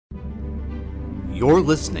You're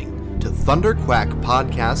listening to Thunderquack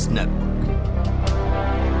Podcast Network.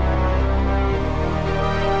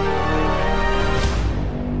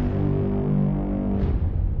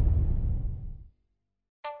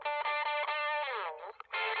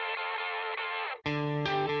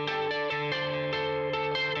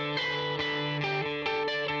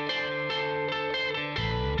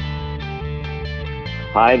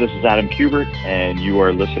 Hi, this is Adam Kubert, and you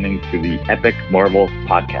are listening to the Epic Marvel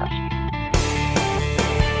Podcast.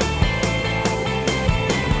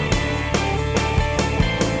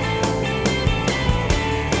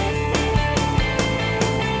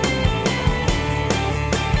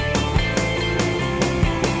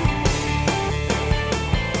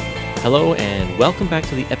 Hello, and welcome back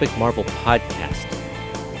to the Epic Marvel Podcast.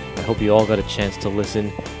 I hope you all got a chance to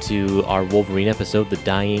listen to our Wolverine episode, The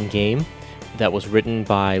Dying Game, that was written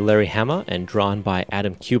by Larry Hama and drawn by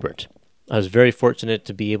Adam Kubert. I was very fortunate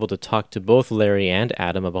to be able to talk to both Larry and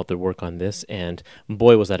Adam about their work on this, and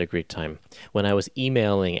boy, was that a great time. When I was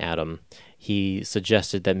emailing Adam, he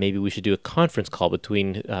suggested that maybe we should do a conference call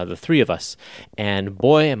between the three of us, and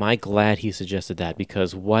boy, am I glad he suggested that,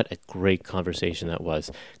 because what a great conversation that was.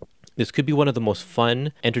 This could be one of the most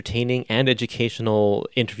fun, entertaining, and educational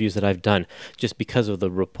interviews that I've done, just because of the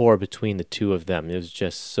rapport between the two of them. It was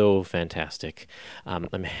just so fantastic.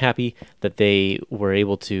 I'm happy that they were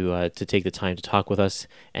able to take the time to talk with us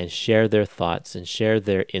and share their thoughts and share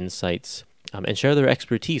their insights and share their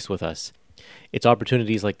expertise with us. It's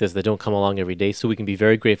opportunities like this that don't come along every day, so we can be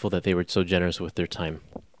very grateful that they were so generous with their time.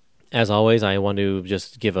 As always, I want to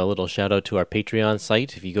just give a little shout out to our Patreon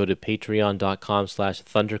site. If you go to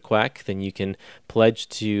patreon.com/thunderquack, then you can pledge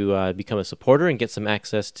to become a supporter and get some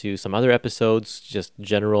access to some other episodes, just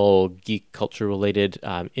general geek culture related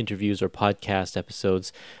interviews or podcast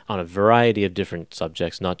episodes on a variety of different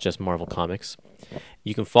subjects, not just Marvel Comics.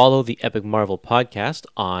 You can follow the Epic Marvel Podcast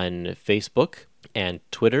on Facebook and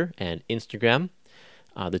Twitter and Instagram.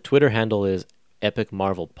 The Twitter handle is Epic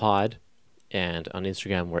Marvel Pod. And on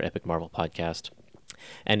Instagram, we're Epic Marvel Podcast.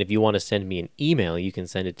 And if you want to send me an email, you can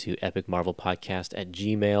send it to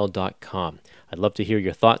epicmarvelpodcast@gmail.com. I'd love to hear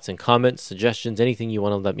your thoughts and comments, suggestions, anything you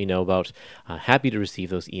want to let me know about. Happy to receive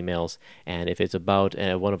those emails. And if it's about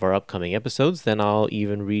one of our upcoming episodes, then I'll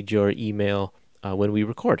even read your email when we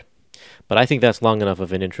record. But I think that's long enough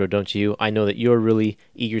of an intro, don't you? I know that you're really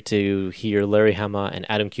eager to hear Larry Hama and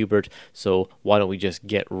Adam Kubert, so why don't we just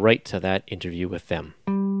get right to that interview with them.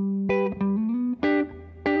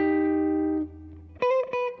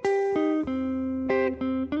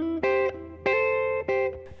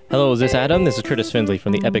 Hello, is this Adam? This is Curtis Findlay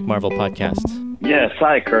from the Epic Marvel Podcast. Yes,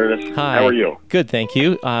 hi, Curtis. Hi. How are you? Good, thank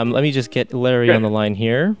you. Let me just get Larry on the line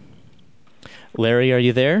here. Larry, are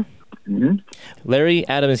you there? Mm-hmm. Larry,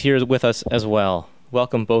 Adam is here with us as well.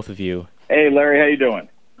 Welcome, both of you. Hey, Larry, how you doing?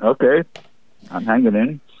 Okay. I'm hanging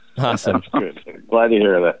in. Awesome. Good. Glad to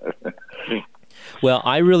hear that. Well,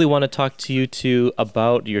 I really want to talk to you two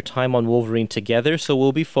about your time on Wolverine together, so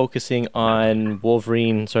we'll be focusing on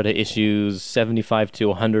Wolverine sort of issues 75 to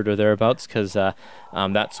 100 or thereabouts, because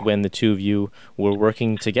that's when the two of you were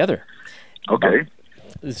working together. Okay.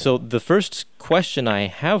 So the first question I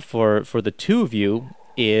have for the two of you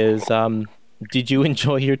is, did you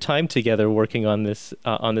enjoy your time together working on this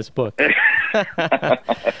book?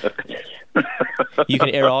 You can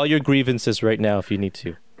air all your grievances right now if you need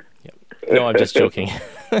to. No, I'm just joking.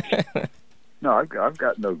 No, I've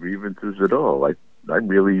got no grievances at all. I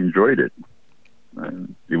really enjoyed it.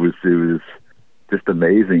 And it was just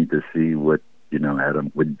amazing to see what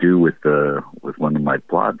Adam would do with one of my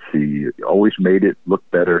plots. He always made it look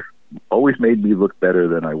better. Always made me look better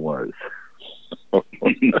than I was.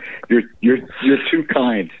 You're too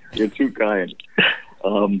kind. You're too kind.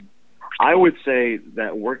 I would say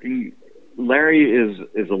that Larry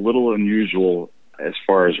is a little unusual as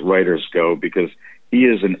far as writers go, because he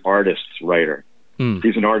is an artist writer.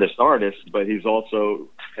 He's an artist, but he's also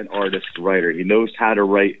an artist writer. He knows how to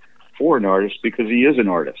write for an artist because he is an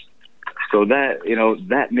artist. So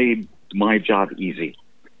that made my job easy.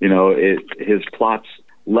 His plots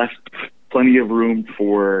left plenty of room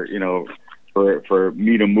for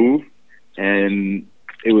me to move, and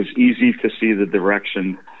it was easy to see the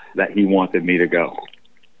direction that he wanted me to go.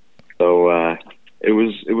 So it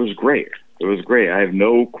was great. It was great. I have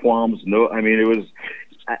no qualms. I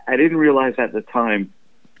didn't realize at the time,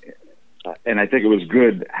 and I think it was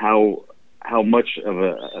good how much of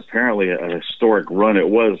apparently a historic run it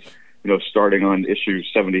was. Starting on issue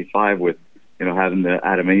 75 with having the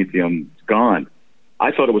adamantium gone.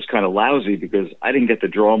 I thought it was kind of lousy because I didn't get to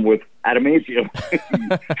draw him with adamantium.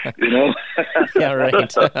 Yeah,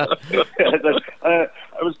 right. I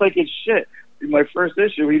was thinking, shit. my first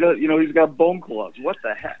issue, he does, he's got bone claws. What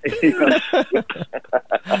the heck?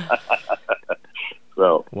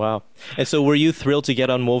 So wow. And so, were you thrilled to get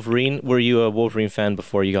on Wolverine? Were you a Wolverine fan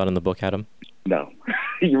before you got on the book, Adam? No.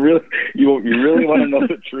 You really want to know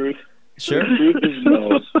the truth? Sure. The truth is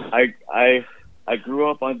no. I grew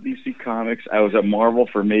up on DC Comics. I was at Marvel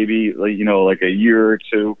for maybe like a year or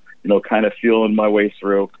two. Kind of feeling my way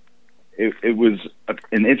through. It was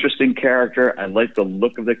an interesting character. I liked the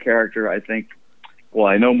look of the character. I think. Well,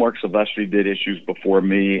 I know Mark Silvestri did issues before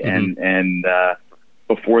me, and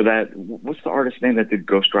before that, what's the artist's name that did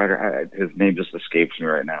Ghost Rider? His name just escapes me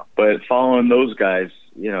right now. But following those guys,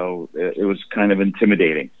 it was kind of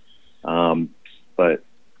intimidating. But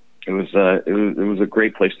it was a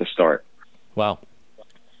great place to start. Wow.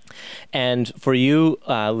 And for you,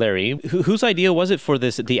 Larry, whose idea was it for the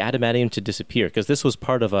adamantium to disappear? Because this was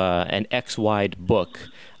part of an X-wide book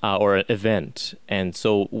or an event. And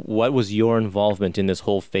so what was your involvement in this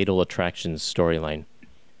whole Fatal Attractions storyline?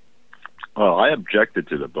 Well, I objected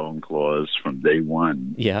to the bone claws from day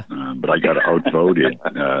one. Yeah. But I got outvoted.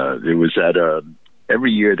 It was at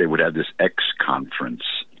every year they would have this X conference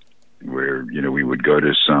where, we would go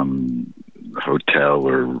to some hotel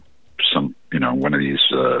or some, one of these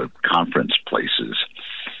conference places.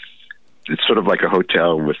 It's sort of like a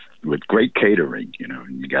hotel with great catering,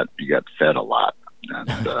 and you got fed a lot. And,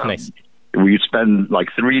 nice. We'd spend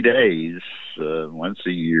like 3 days once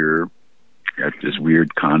a year at this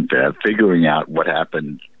weird confab, figuring out what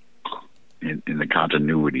happened in the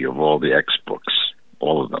continuity of all the X books,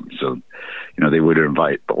 all of them. So, they would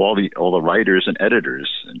invite all the writers and editors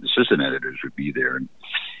and assistant editors would be there,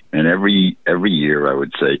 and every year I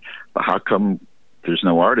would say, well, how come there's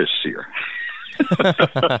no artists here?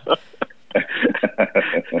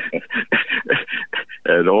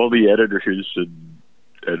 And all the editors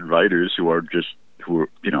and writers who are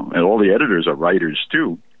and all the editors are writers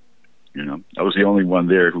too. I was the only one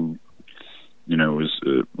there who, was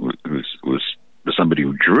somebody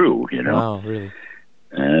who drew. Wow, really?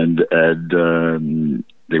 And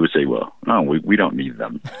they would say, "Well, no, we don't need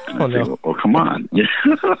them." And I'd say, well, come on.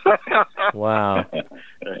 Wow.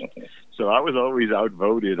 So I was always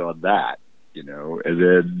outvoted on that,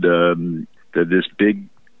 and then this big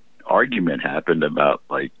argument happened about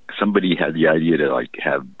like somebody had the idea to like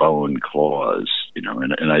have bone claws,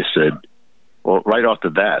 and I said, well, right off the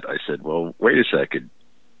bat, I said, well, wait a second,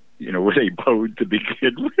 were they bone to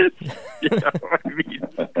begin with?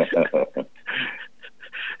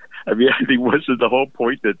 I think wasn't the whole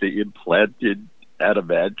point that they implanted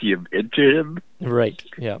adamantium into him? Right.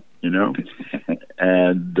 Yeah. And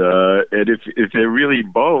if they're really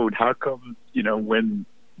bone, how come when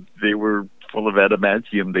they were full of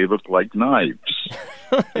adamantium they looked like knives?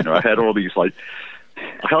 I had all these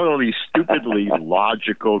stupidly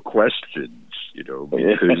logical questions,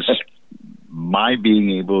 because my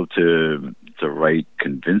being able to write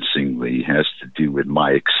convincingly has to do with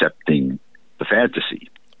my accepting the fantasy.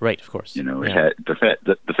 Right, of course. The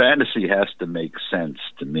fantasy has to make sense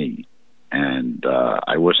to me, and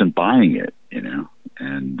I wasn't buying it. And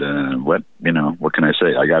what can I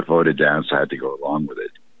say? I got voted down, so I had to go along with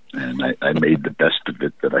it, and I made the best of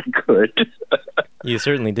it that I could. You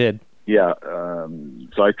certainly did. Yeah.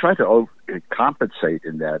 So I tried to compensate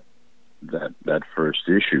in that first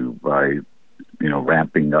issue by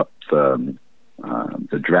ramping up the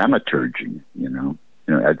dramaturgy.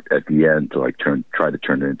 At the end to try to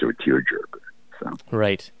turn it into a tearjerker. So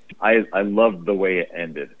right. I loved the way it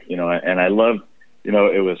ended, and I loved, it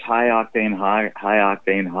was high octane,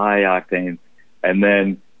 and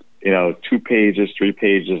then 2 pages, 3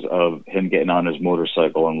 pages of him getting on his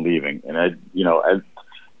motorcycle and leaving, and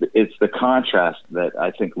it's the contrast that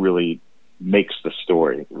I think really makes the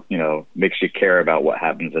story, makes you care about what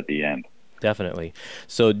happens at the end. Definitely.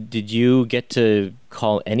 So did you get to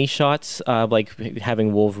call any shots, like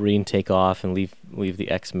having Wolverine take off and leave the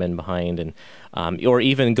X-Men behind, and or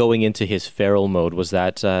even going into his feral mode? Was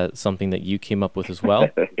that something that you came up with as well?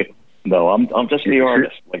 No, I'm just the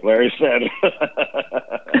artist, like Larry said.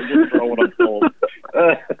 I just throw what I'm told.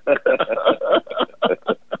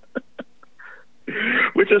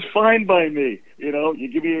 Which is fine by me. You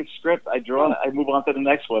give me a script, I draw, I move on to the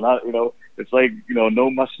next one. It's like, no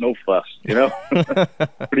muss, no fuss. It's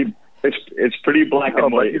pretty black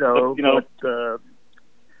and white.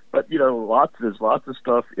 But there's lots of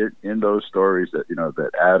stuff in those stories that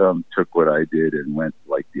that Adam took what I did and went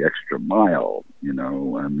like the extra mile.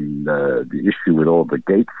 The issue with all the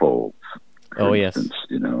gatefolds. Oh yes.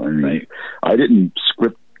 Right. I didn't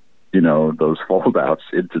script those foldouts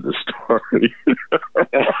into the story.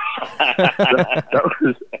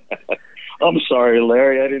 I'm sorry,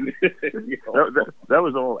 Larry. I didn't. That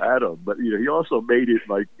was all Adam, but he also made it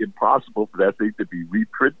like impossible for that thing to be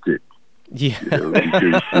reprinted. Yeah. Because,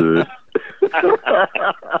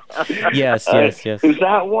 yes. Is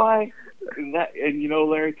that why? And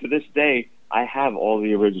Larry, to this day, I have all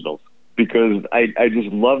the originals because I just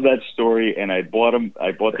love that story, and I bought them.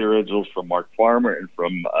 I bought the originals from Mark Farmer and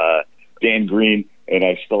from Dan Green, and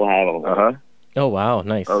I still have them. Oh wow,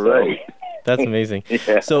 nice. All right. That's amazing.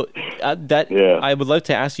 Yeah. So I would love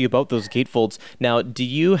to ask you about those gatefolds. Now, do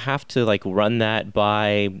you have to like run that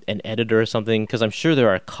by an editor or something? Because I'm sure there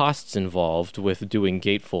are costs involved with doing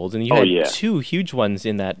gatefolds, and you had two huge ones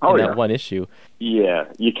in that one issue. Yeah,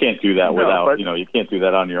 you can't do that without you can't do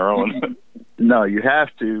that on your own. No, you have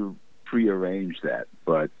to prearrange that,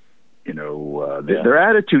 but their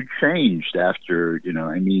attitude changed after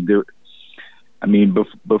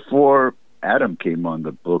before Adam came on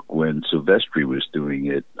the book, when Silvestri was doing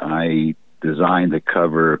it, I designed a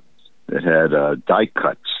cover that had die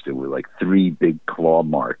cuts. There were like 3 big claw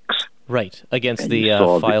marks. Right, against the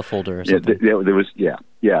file folder or something. There was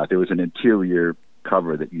an interior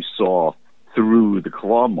cover that you saw through the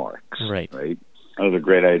claw marks. Right. That was a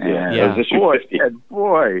great idea. And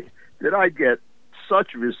boy, did I get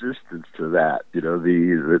such resistance to that.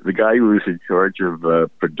 The guy who was in charge of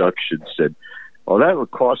production said, "Oh, that would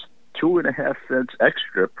cost 2.5 cents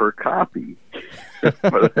extra per copy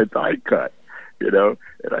for the die cut," and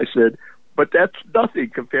I said, "But that's nothing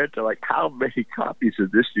compared to like how many copies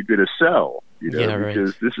of this you're going to sell,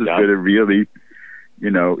 because this is going to really,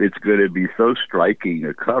 it's going to be so striking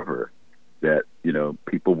a cover that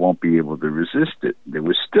people won't be able to resist it." There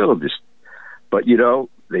was still just, but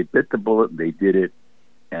they bit the bullet and they did it,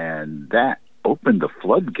 and that opened the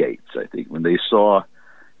floodgates. I think when they saw,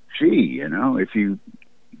 gee, if you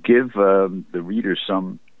give the reader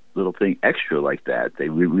some little thing extra like that, they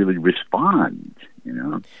really respond,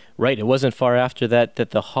 Right. It wasn't far after that the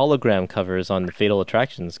hologram covers on the Fatal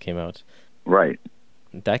Attractions came out. Right.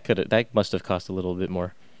 That must have cost a little bit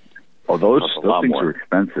more. Oh, those things were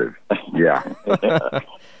expensive. Yeah.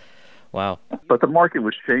 Wow. But the market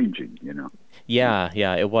was changing, Yeah,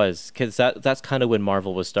 it was, because that's kind of when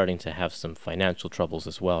Marvel was starting to have some financial troubles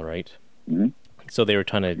as well, right? Mm-hmm. So they were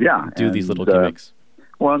trying to do these little gimmicks.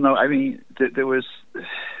 Well, no, I mean, there was.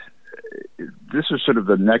 This was sort of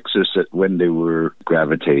the nexus at when they were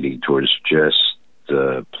gravitating towards just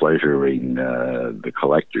pleasuring the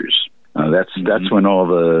collectors. That's when all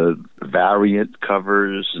the variant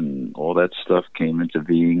covers and all that stuff came into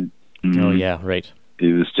being. Oh yeah, right.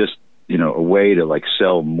 It was just a way to like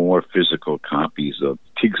sell more physical copies of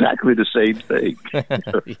exactly the same thing.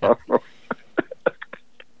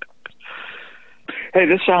 Hey,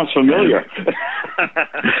 this sounds familiar.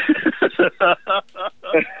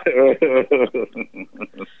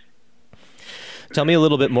 Tell me a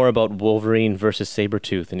little bit more about Wolverine versus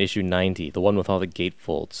Sabretooth in issue 90, the one with all the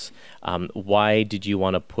gatefolds. Why did you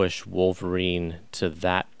want to push Wolverine to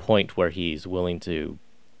that point where he's willing to,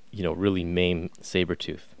 really maim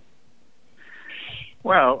Sabretooth?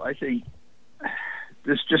 Well, I think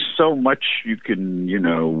there's just so much you can,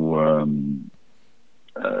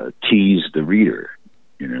 tease the reader.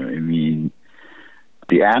 I mean,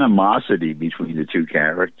 the animosity between the two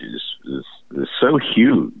characters is so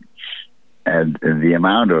huge, and the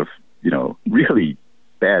amount of really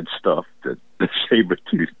bad stuff that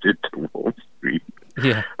Sabretooth did to Wolverine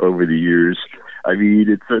over the years. I mean,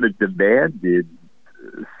 it sort of demanded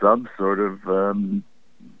some sort of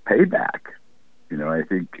payback. I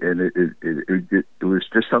think, and it was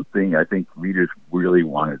just something I think readers really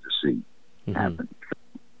wanted to see happen.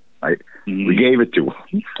 We gave it to them.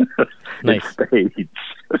 Nice. Let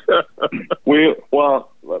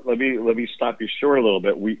me stop you short a little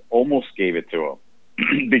bit. We almost gave it to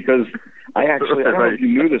him because I don't know if you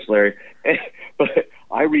knew this, Larry, but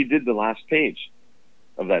I redid the last page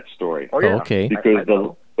of that story. Oh, yeah. Okay. Because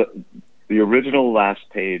the original last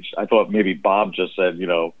page, I thought maybe Bob just said,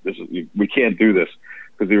 we can't do this,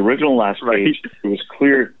 because the original last page, it was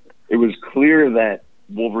clear that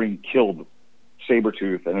Wolverine killed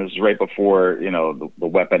Sabretooth, and it was right before the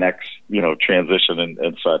Weapon X transition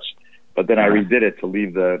and such. But then I redid it to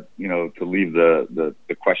leave the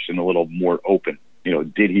question a little more open.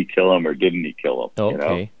 Did he kill him or didn't he kill him?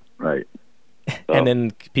 Okay. Right. So, and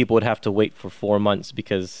then people would have to wait for 4 months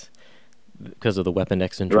because of the Weapon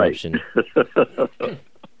X interruption.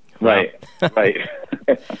 Right. Right.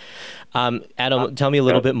 Adam, tell me a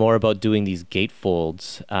little bit more about doing these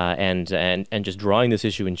gatefolds and just drawing this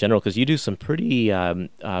issue in general, because you do some pretty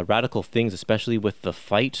radical things, especially with the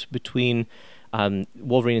fight between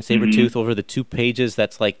Wolverine and Sabretooth over the 2 pages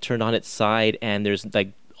that's like turned on its side, and there's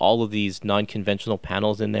like all of these non-conventional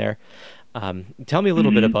panels in there. Tell me a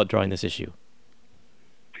little bit about drawing this issue.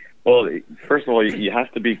 Well, first of all, you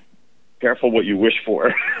have to be careful what you wish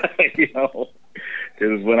for,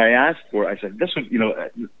 because when I asked for it, I said, this was,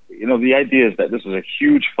 the idea is that this is a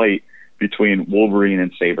huge fight between Wolverine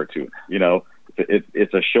and Sabretooth.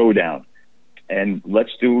 It's a showdown. And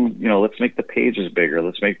let's make the pages bigger.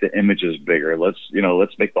 Let's make the images bigger. Let's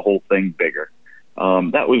make the whole thing bigger.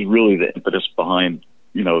 That was really the impetus behind,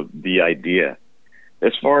 the idea.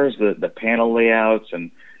 As far as the panel layouts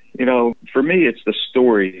and, for me, it's the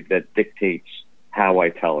story that dictates how I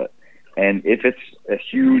tell it. And if it's a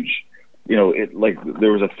huge, there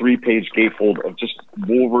was a 3-page gatefold of just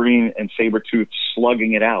Wolverine and Sabretooth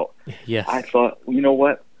slugging it out. Yes. I thought, you know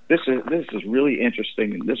what? This is really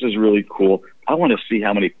interesting, and this is really cool. I want to see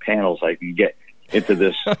how many panels I can get into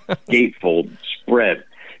this gatefold spread,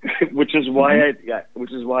 which is why I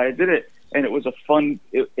did it. And it was a fun.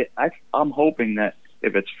 I'm hoping that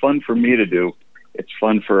if it's fun for me to do, it's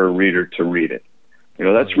fun for a reader to read it.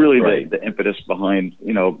 That's really the impetus behind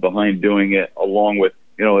doing it, along with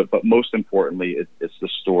but most importantly, it's the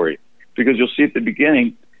story, because you'll see at the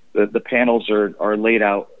beginning that the panels are laid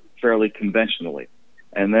out fairly conventionally.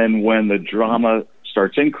 And then when the drama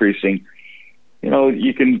starts increasing,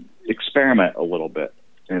 you can experiment a little bit.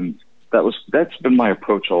 And that's been my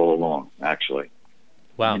approach all along, actually.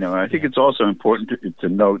 Wow. I think it's also important to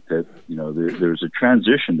note that, there's a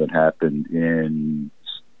transition that happened in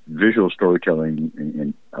visual storytelling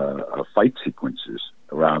in fight sequences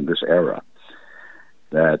around this era.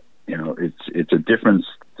 That, it's a difference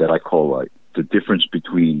that I call like the difference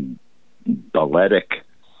between balletic,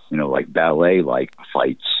 like ballet-like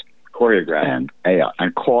fights, choreographed,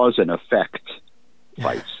 and cause and effect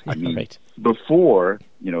fights. I mean, right. Before,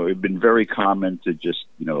 it'd been very common to just,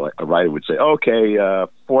 a writer would say, okay,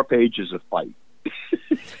 4 pages of fight.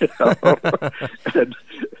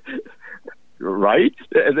 Right?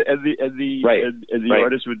 And the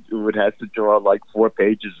artist would have to draw like 4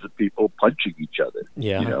 pages of people punching each other.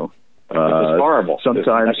 Yeah. It's horrible.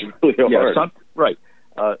 Sometimes, it's really hard. right.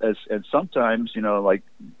 And sometimes,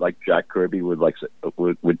 like Jack Kirby would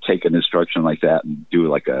take an instruction like that and do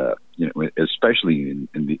like especially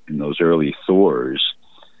in those early Thors,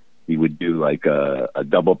 he would do like a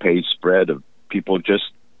double page spread of people just,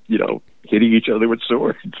 hitting each other with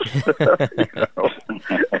swords.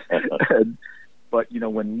 But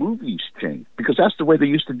when movies changed, because that's the way they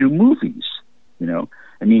used to do movies,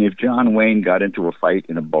 I mean, if John Wayne got into a fight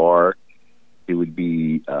in a bar, it would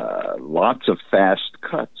be lots of fast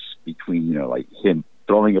cuts between, like him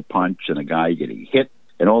throwing a punch and a guy getting hit,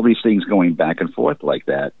 and all these things going back and forth like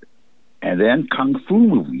that. And then Kung Fu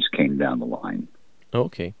movies came down the line.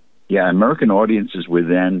 Okay. Yeah, American audiences were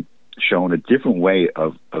then shown a different way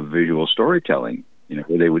of visual storytelling,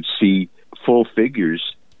 where they would see full figures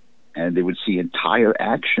and they would see entire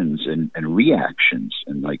actions and reactions.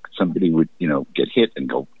 And like somebody would, get hit and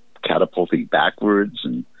go catapulting backwards,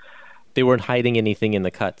 and they weren't hiding anything in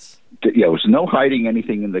the cuts. Yeah, there was no hiding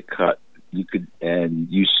anything in the cut.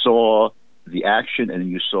 You saw the action and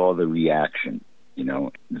you saw the reaction.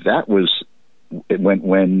 That was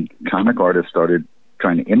when comic artists started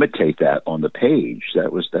trying to imitate that on the page.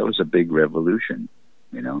 That was a big revolution,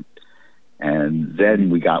 And then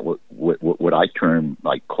we got what I term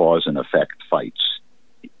like cause and effect fights.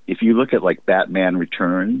 If you look at like Batman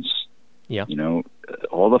Returns, yeah,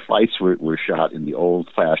 all the fights were shot in the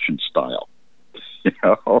old-fashioned style.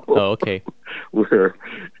 Oh, okay. where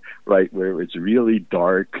it's really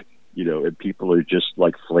dark, and people are just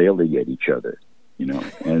like flailing at each other,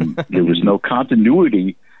 and there was no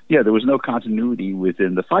continuity. Yeah, there was no continuity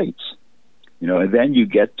within the fights, and then you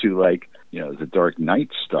get to like, the Dark Knight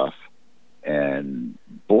stuff, and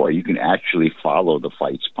boy, you can actually follow the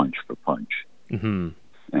fights punch for punch. Mm-hmm.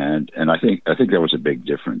 And I think that was a big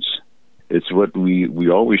difference. It's what we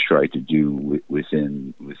always tried to do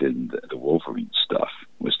within the Wolverine stuff,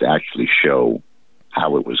 was to actually show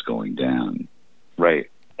how it was going down. Right.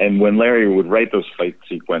 And when Larry would write those fight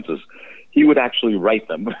sequences, he would actually write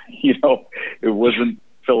them. It wasn't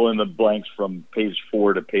fill in the blanks from page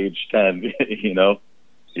 4 to page 10.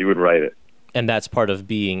 He would write it. And that's part of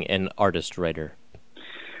being an artist writer.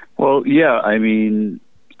 Well, yeah. I mean,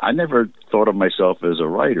 I never thought of myself as a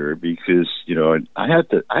writer because, I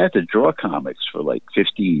had to draw comics for like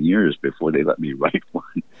 15 years before they let me write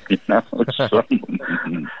one. So,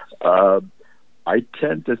 I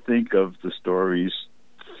tend to think of the stories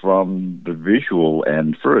from the visual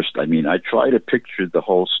end first. I mean, I try to picture the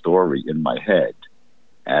whole story in my head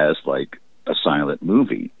as like a silent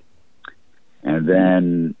movie. And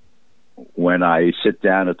then when I sit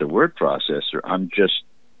down at the word processor, I'm just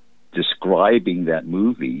describing that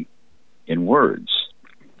movie in words.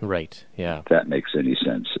 Right. Yeah. If that makes any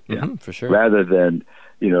sense. Mm-hmm, for sure. Rather than,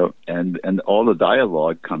 and all the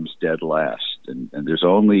dialogue comes dead last, and there's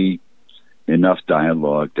only enough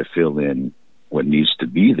dialogue to fill in what needs to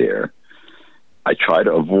be there. I try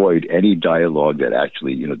to avoid any dialogue that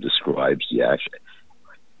actually, describes the action.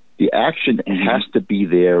 The action has to be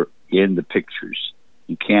there in the pictures.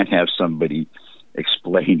 You can't have somebody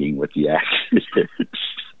explaining what the action is.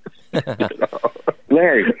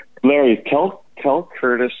 Larry, tell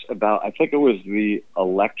Curtis about, I think it was the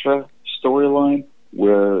Elektra storyline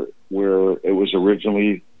where it was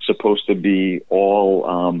originally supposed to be all,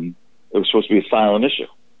 it was supposed to be a silent issue.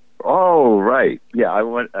 Oh, right. Yeah, I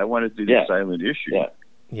want to do the silent issue. Yeah.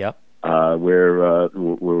 Yep. Where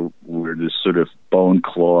this sort of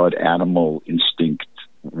bone-clawed animal instinct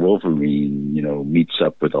Wolverine, meets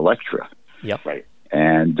up with Elektra. Yep. Right.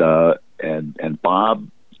 And Bob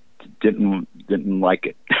didn't like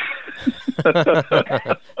it. So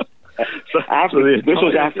this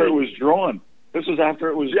was after it was drawn.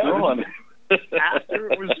 After it was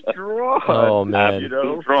drawn. Oh man,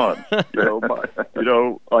 drawn.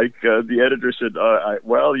 The editor said,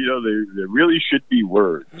 there really should be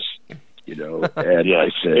words. And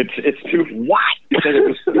I said, it's too what? He said it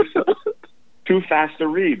was too fast to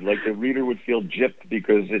read. Like the reader would feel gypped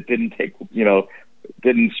because it didn't take,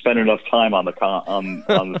 didn't spend enough time on the on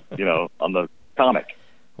the comic.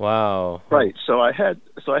 Wow. Right. So I had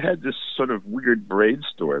this sort of weird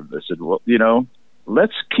brainstorm. I said, well,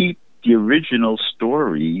 let's keep the original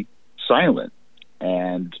story silent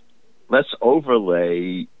and let's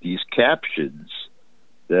overlay these captions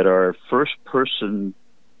that are first-person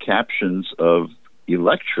captions of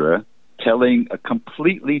Elektra telling a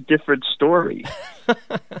completely different story.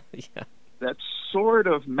 Yeah. That sort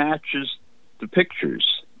of matches the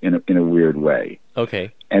pictures in a weird way.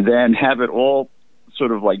 Okay. And then have it all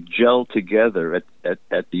sort of like gel together at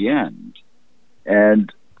the end.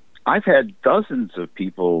 And I've had dozens of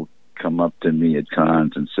people come up to me at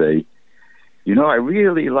cons and say, I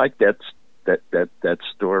really like that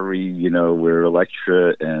story, where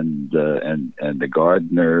Elektra and the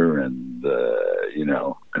gardener and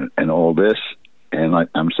and all this. And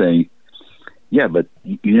I'm saying, yeah, but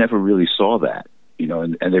you never really saw that,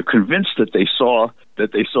 and they're convinced that they saw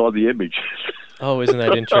the images. Oh, isn't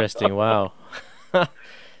that interesting? Wow.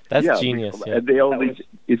 That's genius. Yeah. And they only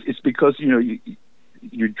it's because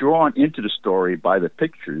you're drawn into the story by the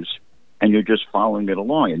pictures, and you're just following it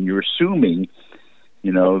along, and you're assuming,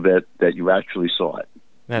 that you actually saw it.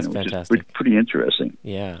 That's fantastic. Which is pretty interesting.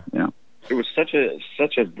 Yeah. Yeah. It was such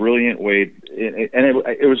a brilliant way, and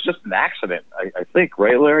it was just an accident, I think,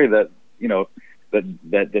 right, Larry? That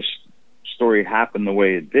that this story happened the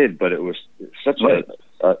way it did, but it was such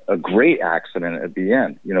a great accident at the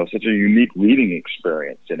end. Such a unique reading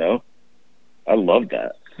experience. I love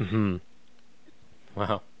that. Mm-hmm.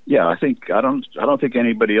 Wow. Yeah, I don't think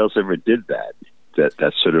anybody else ever did that.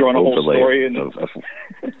 That sort of overlay story of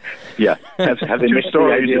yeah, have they two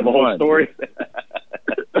stories the in whole one. Story.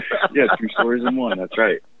 Yeah, two stories in one. That's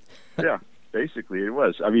right. Yeah, basically it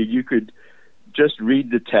was. I mean, you could just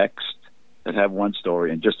read the text and have one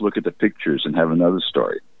story, and just look at the pictures and have another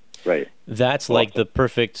story. Right. That's like the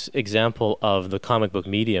perfect example of the comic book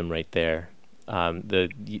medium, right there.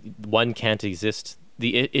 One can't exist.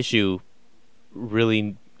 The issue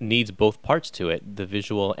really needs both parts to it, the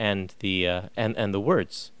visual and the and the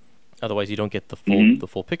words. Otherwise you don't get the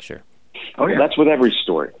full picture. Oh yeah. That's with every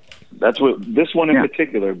story. That's what this one in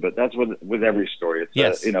particular, but that's with every story.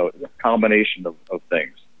 It's a combination of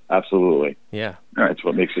things. Absolutely. Yeah. That's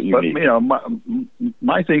what makes it unique. But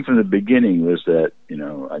my thing from the beginning was that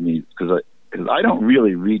because I don't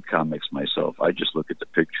really read comics myself. I just look at the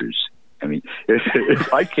pictures. I mean,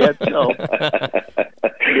 if I can't tell.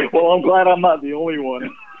 Well, I'm glad I'm not the only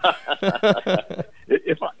one.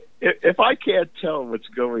 If I can't tell what's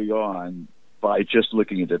going on by just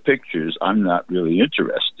looking at the pictures, I'm not really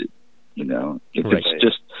interested. It's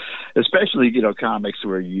just, especially comics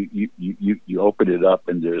where you open it up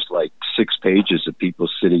and there's like 6 pages of people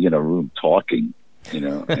sitting in a room talking. I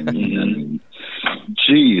mean,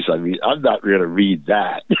 geez, I'm not going to read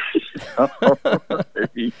that.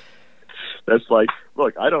 That's like,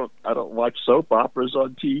 look, I don't watch soap operas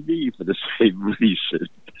on TV for the same reason.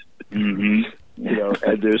 Mm-hmm.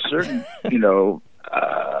 And there's certain,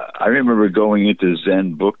 I remember going into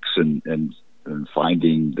Zen Books and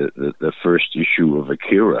finding the first issue of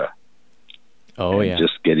Akira. Oh, and yeah.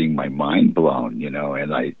 just getting my mind blown, and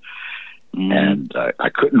I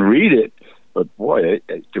couldn't read it, but boy,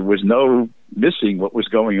 there was no missing what was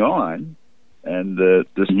going on. And the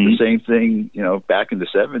same thing, back in the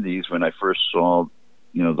 70s when I first saw,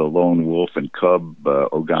 the Lone Wolf and Cub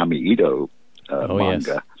Ogami Ito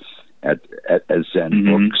manga at Zen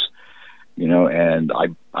Books, and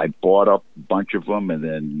I bought up a bunch of them, and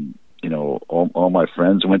then, all my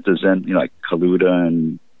friends went to Zen, like Kaluda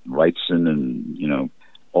and Wrightson and,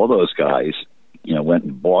 all those guys, went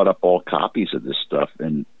and bought up all copies of this stuff.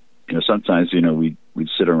 And, sometimes, we'd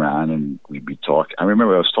sit around and we'd be talking. I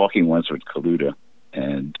remember I was talking once with Kaluda,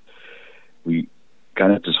 and we got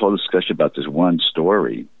into this whole discussion about this one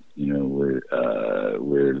story, where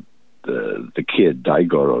the kid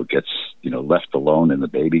Daigoro gets, left alone in the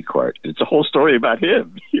baby cart. It's a whole story about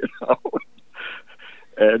him,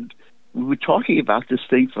 And we were talking about this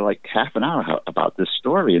thing for like half an hour about this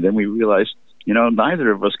story, and then we realized,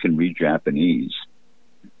 neither of us can read Japanese,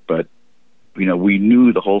 but we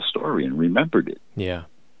knew the whole story and remembered it. Yeah.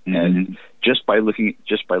 And just by looking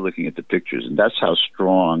at the pictures, and that's how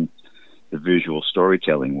strong the visual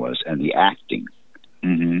storytelling was, and the acting.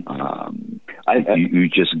 You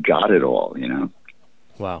just got it all,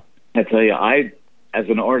 Wow. I tell you, as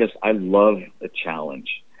an artist, I love a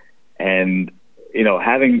challenge, and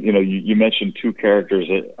having you mentioned two characters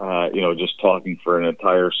that just talking for an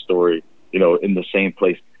entire story, in the same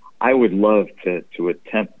place. I would love to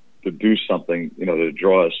attempt to do something, to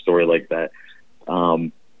draw a story like that,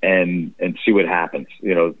 and see what happens.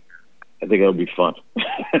 I think it'll be fun.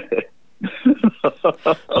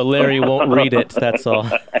 But Larry won't read it. That's all.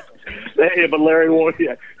 Hey, but Larry won't.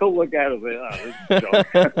 Yeah, he'll look at it and say, "Oh, this is a joke."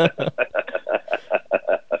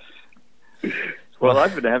 Well, I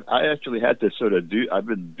actually had to sort of I've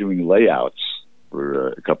been doing layouts for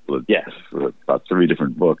a couple of for about 3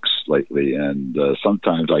 different books lately, and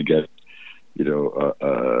sometimes I get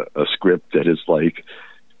a script that is like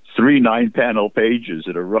 3 9-panel pages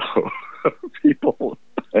in a row of people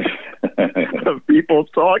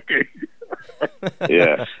talking.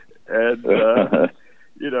 Yeah, and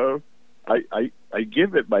I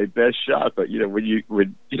give it my best shot, but when you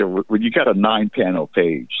got a 9-panel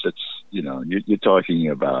page, that's you're talking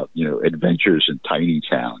about adventures in Tiny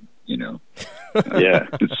Town. Yeah.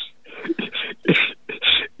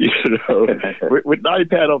 With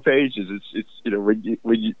 9-panel pages, it's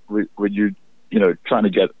when you're trying to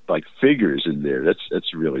get like figures in there,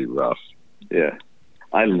 that's really rough. Yeah,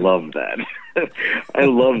 I love that. I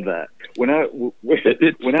love that.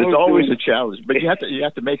 It's always a challenge, but you have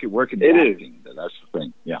to make it work in the acting. That's the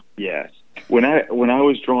thing. Yeah. Yeah. When I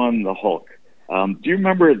was drawing the Hulk, do you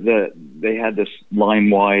remember they had this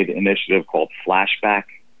line-wide initiative called Flashback,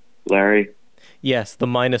 Larry? Yes, the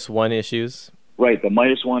 -1 issues. Right, the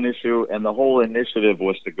 -1 issue, and the whole initiative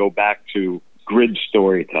was to go back to grid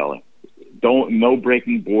storytelling. No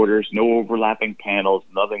breaking borders, no overlapping panels,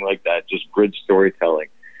 nothing like that, just grid storytelling.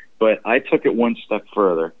 But I took it one step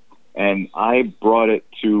further, and I brought it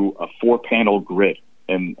to a 4-panel grid.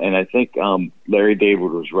 And I think Larry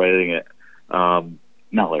David was writing it.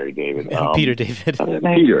 Not Larry David. Peter David.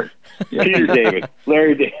 Peter. Yeah. Peter David.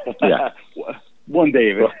 Larry David. Yeah. One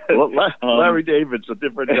David. Well, Larry David's a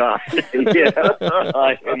different guy. Yeah,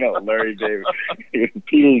 I know, Larry David.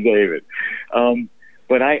 Peter David.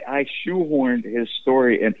 But I shoehorned his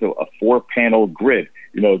story into a 4-panel grid.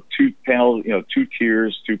 2 panels, 2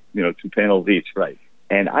 tiers, 2 panels each. Right.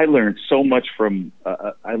 And I learned so much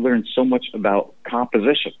about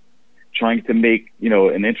composition, trying to make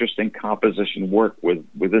an interesting composition work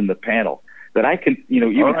within the panel. That I can,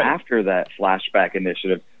 even after that Flashback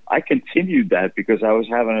initiative, I continued that because I was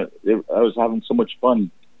having so much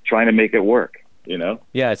fun trying to make it work.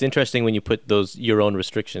 Yeah, it's interesting when you put your own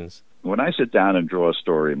restrictions. When I sit down and draw a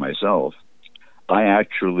story myself, I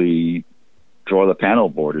actually draw the panel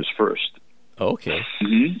borders first. Okay.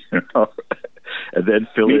 And then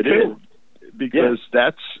fill it in, because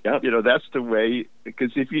that's the way.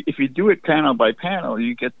 Because if you do it panel by panel,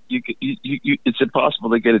 it's impossible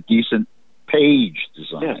to get a decent page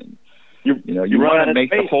design. Yeah. You want to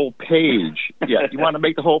make the whole page. Yeah, you want to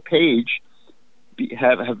make the whole page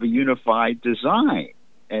have a unified design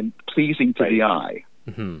and pleasing to the eye.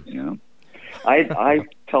 Mm-hmm. I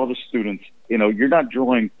tell the students, you're not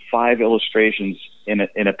drawing 5 illustrations in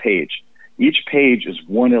a page. Each page is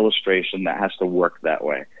one illustration that has to work that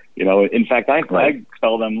way. In fact, I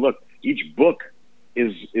tell them, look, each book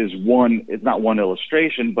is one. It's not one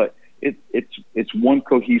illustration, but it's one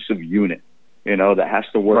cohesive unit. That has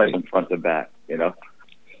to work from front to back.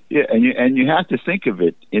 Yeah, and you have to think of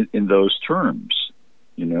it in those terms.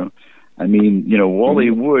 I mean,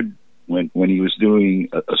 Wally Wood, when he was doing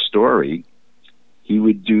a story, he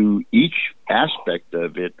would do each aspect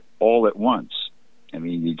of it all at once. I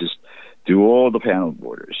mean, he just do all the panel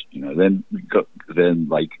borders, then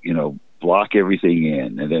block everything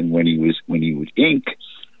in. And then when he would ink,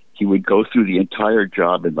 he would go through the entire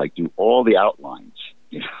job and do all the outlines.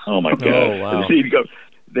 Oh my God. Oh, wow. And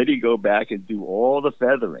then he'd go back and do all the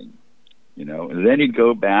feathering, and then he'd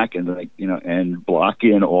go back and and block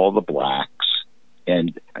in all the blacks.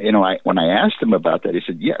 And, when I asked him about that, he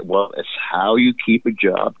said, yeah, well, it's how you keep a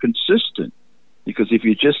job consistent. Because if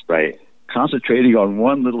you're just concentrating on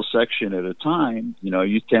one little section at a time,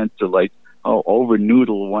 you tend to over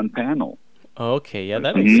noodle one panel. Okay, yeah,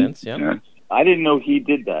 that makes sense. Yeah. I didn't know he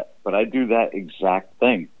did that, but I do that exact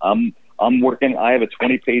thing. I'm working. I have a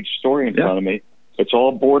 20-page story in front of me. It's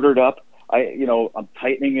all bordered up. I'm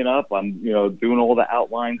tightening it up. I'm doing all the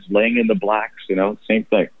outlines, laying in the blacks. Same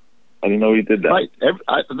thing. I didn't know he did that. Right.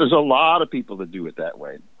 There's a lot of people that do it that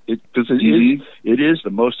way. Because it is the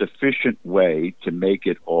most efficient way to make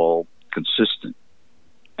it all consistent,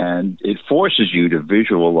 and it forces you to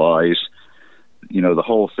visualize, the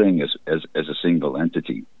whole thing as a single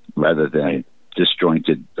entity rather than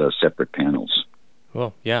disjointed separate panels.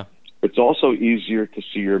 Well, yeah. It's also easier to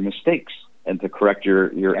see your mistakes and to correct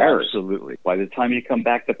your errors. Absolutely. By the time you come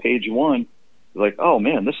back to page one, you're like, oh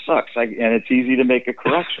man, this sucks, and it's easy to make a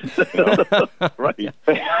correction. Right.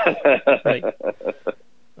 Right.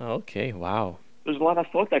 Okay, wow. There's a lot of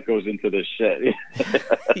thought that goes into this shit.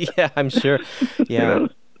 Yeah, I'm sure. Yeah.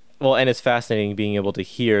 Well, and it's fascinating being able to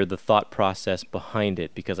hear the thought process behind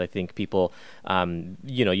it, because I think people,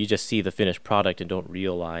 you just see the finished product and don't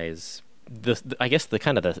realize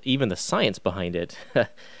even the science behind it.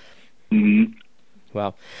 Mm-hmm.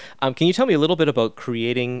 Wow. Can you tell me a little bit about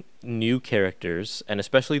creating new characters, and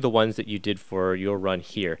especially the ones that you did for your run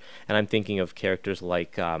here? And I'm thinking of characters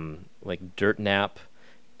like Dirt Nap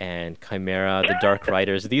and Chimera, the Dark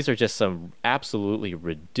Riders. These are just some absolutely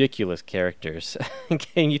ridiculous characters.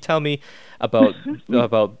 Can you tell me about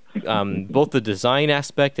both the design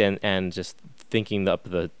aspect and just thinking up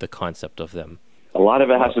the concept of them? A lot of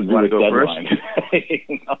it has to do with deadline.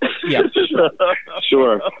 Yeah.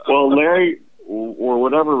 Sure. Well, Larry, or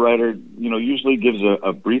whatever writer, usually gives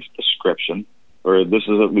a brief description, or this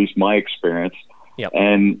is at least my experience. Yep.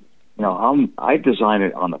 And, I design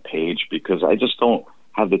it on the page because I just don't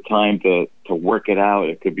have the time to work it out.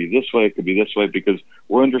 It could be this way, it could be this way, because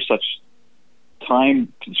we're under such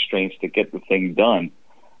time constraints to get the thing done.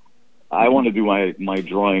 I want to do my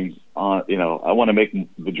drawing on, I want to make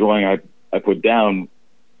the drawing I put down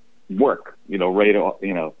work, right,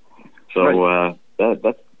 so right.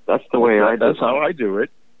 That's the way I do it. That's how I do it.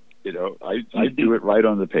 I do it right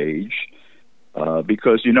on the page,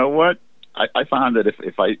 because you know what? I found that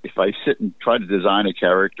if I sit and try to design a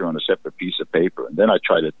character on a separate piece of paper and then I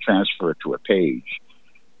try to transfer it to a page,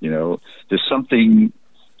 there's something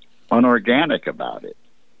unorganic about it.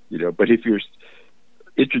 But if you're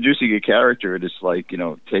introducing a character, it's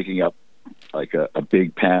taking up like a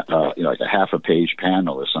big like a half a page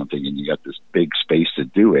panel or something, and you got this big space to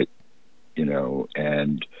do it.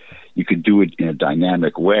 And you can do it in a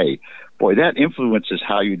dynamic way. Boy, that influences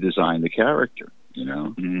how you design the character,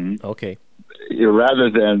 Mm-hmm. Okay. Rather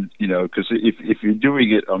than, because if you're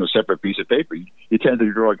doing it on a separate piece of paper, you tend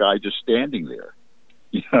to draw a guy just standing there,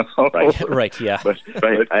 Right. Right, yeah.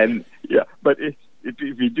 But if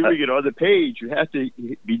you're doing it on the page, you have to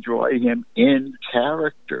be drawing him in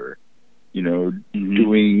character, Mm-hmm.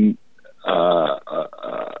 doing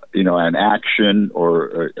an action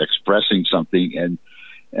or expressing something,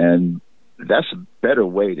 and that's a better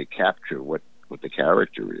way to capture what the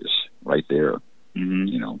character is right there.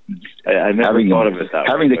 Mm-hmm. I never thought of it that way.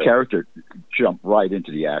 Having the character jump right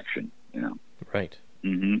into the action. Right.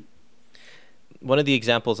 Mm-hmm. One of the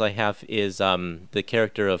examples I have is the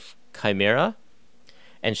character of Chimera,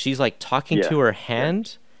 and she's talking to her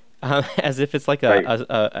hand. As if it's like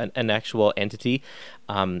an actual entity.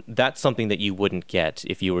 That's something that you wouldn't get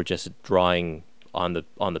if you were just drawing on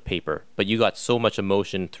the paper. But you got so much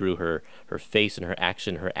emotion through her face and her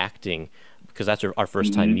action, her acting, because that's our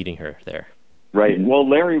first time meeting her there. Right. Well,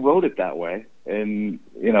 Larry wrote it that way, and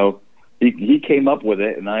he came up with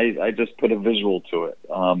it, and I just put a visual to it.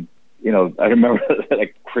 I remember that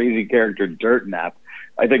crazy character Dirt Nap.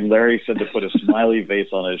 I think Larry said to put a smiley face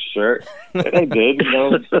on his shirt, and I did,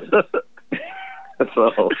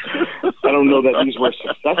 So I don't know that these were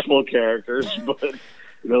successful characters, but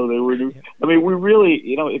they were new. I mean, we really,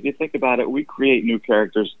 if you think about it, we create new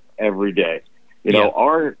characters every day.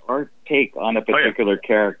 Our take on a particular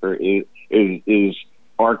character is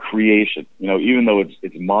our creation. Even though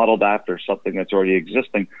it's modeled after something that's already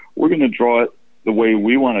existing, we're going to draw it the way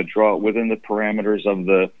we want to draw it within the parameters of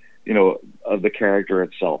the character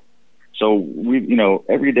itself. So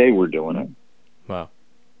every day we're doing it. Wow.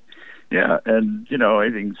 Yeah, and I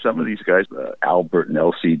think some of these guys, Albert and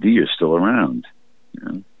LCD, are still around.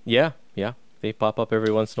 Yeah, they pop up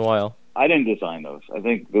every once in a while. I didn't design those. I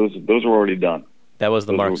think those were already done. That was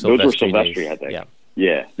the Mark Those were Silvestri Silvestri, days. I think.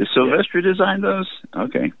 Yeah. Did Silvestri design those?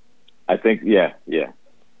 Okay. I think, yeah.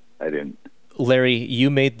 I didn't. Larry, you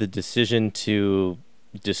made the decision to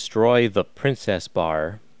destroy the Princess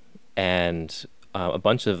Bar and a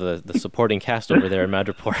bunch of the supporting cast over there in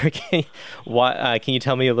Madripoor. Can you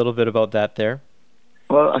tell me a little bit about that there?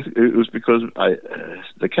 Well, it was because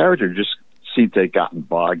the character just seemed to have gotten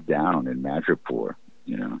bogged down in Madripoor,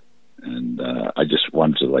 and I just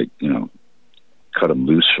wanted to cut him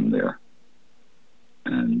loose from there,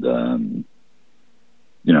 and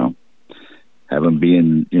have him be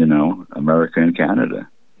in America and Canada.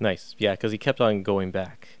 Nice, yeah, because he kept on going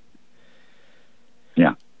back.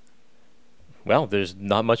 Yeah. Well, there's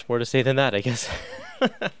not much more to say than that, I guess.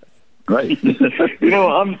 Right.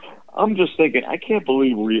 I'm just thinking, I can't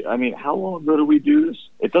believe how long ago did we do this?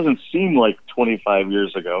 It doesn't seem like 25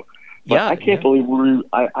 years ago. But Yeah, I can't believe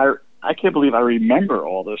I can't believe I remember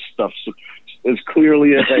all this stuff as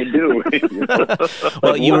clearly as I do.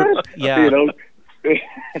 Well,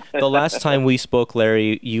 the last time we spoke,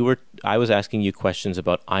 Larry, I was asking you questions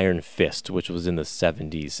about Iron Fist, which was in the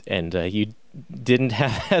 70s, and you didn't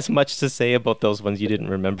have as much to say about those ones you didn't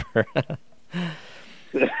remember.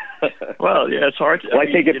 Well, yeah, it's hard. I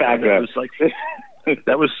take it back.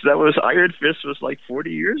 That was Iron Fist was like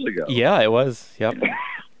 40 years ago. Yeah, it was. Yep.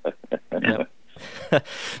 Yep.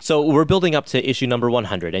 So we're building up to issue number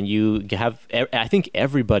 100, and you have, I think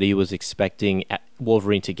everybody was expecting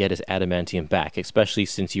Wolverine to get his adamantium back, especially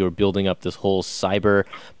since you were building up this whole cyber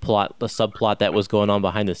plot, the subplot that was going on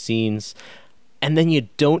behind the scenes, and then you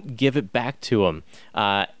don't give it back to him.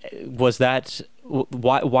 Was that,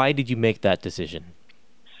 why did you make that decision?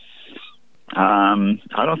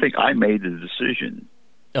 I don't think I made the decision.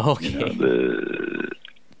 Okay.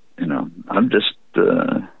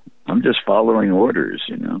 I'm just following orders,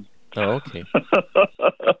 Oh, okay.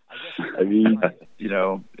 I mean,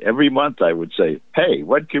 every month I would say, "Hey,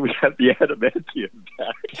 when can we have the adamantium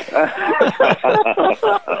back?"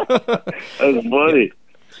 That's funny.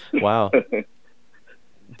 Wow.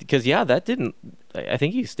 Because, that didn't... I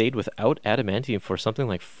think he stayed without adamantium for something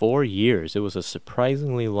like 4 years. It was a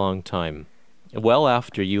surprisingly long time. Well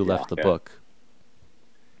after you left the book.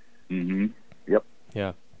 Mm-hmm. Yep.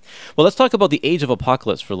 Yeah. Well, let's talk about the Age of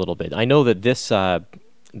Apocalypse for a little bit. I know that this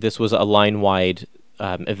was a line-wide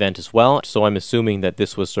event as well, so I'm assuming that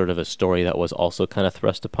this was sort of a story that was also kind of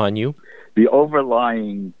thrust upon you. The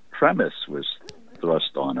overlying premise was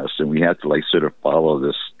thrust on us, and we had to sort of follow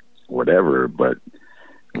this whatever, but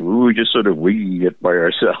we were just sort of winging it by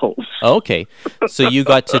ourselves. Okay. So you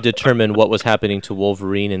got to determine what was happening to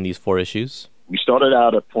Wolverine in these 4 issues? We started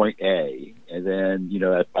out at point A, and then,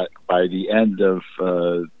 by the end of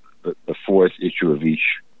the 4th issue of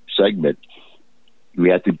each segment, we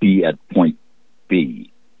had to be at point B.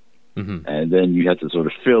 Mm-hmm. And then you had to sort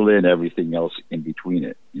of fill in everything else in between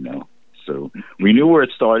it, So we knew where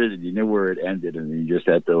it started and you knew where it ended, and you just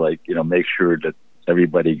had to, make sure that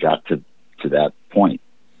everybody got to that point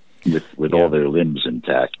with all their limbs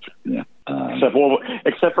intact. Yeah.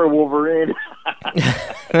 Except for Wolverine.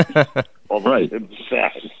 All right.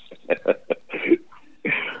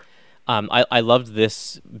 I loved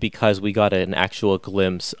this because we got an actual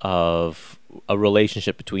glimpse of a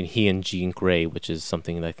relationship between he and Jean Grey, which is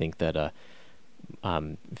something that I think that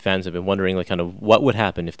fans have been wondering, kind of what would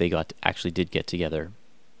happen if they actually did get together.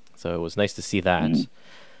 So it was nice to see that.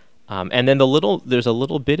 Mm-hmm. And then there's a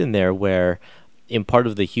little bit in there where, in part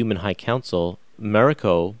of the Human High Council,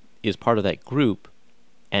 Mariko is part of that group,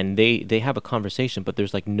 and they have a conversation, but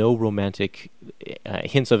there's no romantic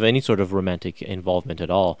hints of any sort of romantic involvement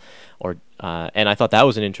at all. And I thought that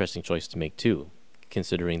was an interesting choice to make too,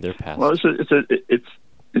 considering their past. Well,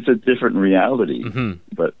 it's a different reality. Mm-hmm.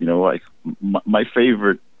 But my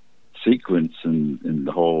favorite sequence in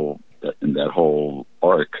that whole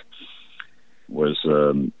arc was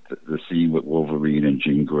the scene with Wolverine and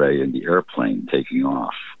Jean Grey in the airplane taking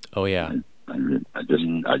off. Oh yeah. I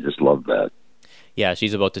just love that. Yeah,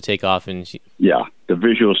 she's about to take off, and the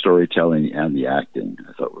visual storytelling and the acting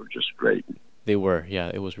I thought were just great. They were,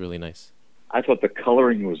 it was really nice. I thought the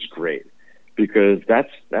coloring was great because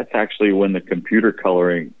that's actually when the computer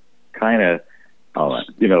coloring kind of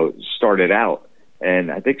started out,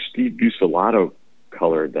 and I think Steve Buscelato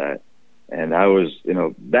colored that, and I was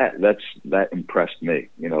that impressed me.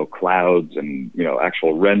 Clouds and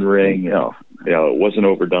actual rendering. It wasn't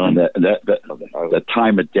overdone. And that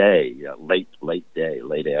time of day, late day,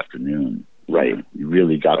 late afternoon. Right. You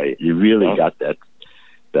really got got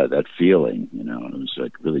that feeling, and it was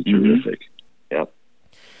like really terrific. Yep.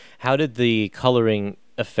 How did the coloring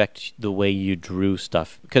affect the way you drew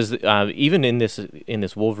stuff? Because even in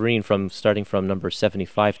this Wolverine, starting from number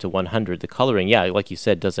 75 to 100, the coloring, like you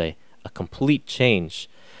said, does a complete change,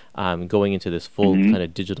 going into this full kind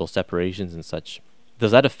of digital separations and such.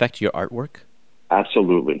 Does that affect your artwork?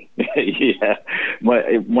 Absolutely. Yeah.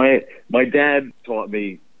 My dad taught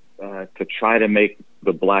me to try to make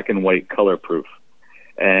the black and white color proof.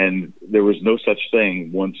 And there was no such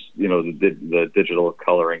thing once, the digital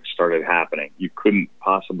coloring started happening. You couldn't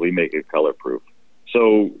possibly make it color proof.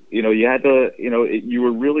 So, you had to, you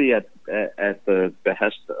were really at the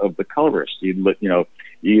behest of the colorist. You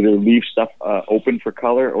either leave stuff open for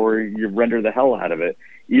color or you render the hell out of it.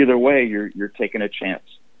 Either way, you're taking a chance.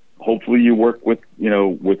 Hopefully you work with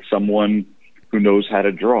someone who knows how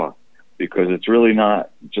to draw, because it's really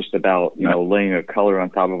not just about, laying a color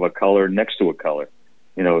on top of a color next to a color.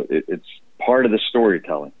 It's part of the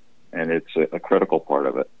storytelling, and it's a critical part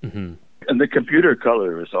of it. Mm-hmm. And the computer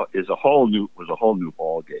color was a whole new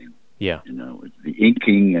ball game. Yeah. The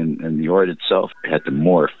inking and the art itself had to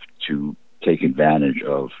morph to take advantage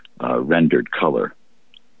of rendered color.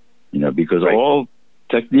 Because all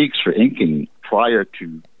techniques for inking prior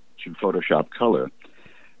to Photoshop Color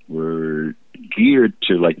were geared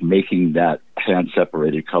to making that hand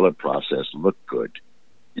separated color process look good.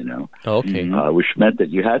 Okay. Which meant that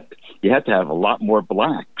you had to have a lot more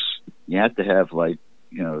blacks. You had to have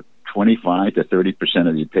 25 to 30%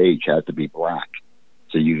 of your page had to be black,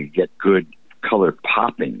 so you could get good color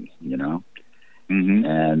popping.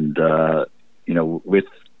 And with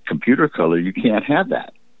computer color, you can't have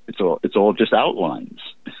that. It's all just outlines.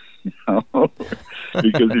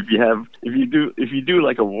 Because if you do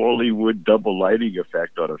like a Wally Wood double lighting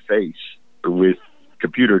effect on a face with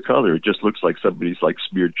computer color, it just looks like somebody's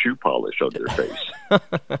smeared shoe polish on their face.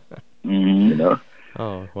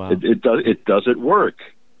 Oh wow! It doesn't work.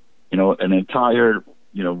 An entire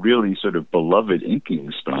really sort of beloved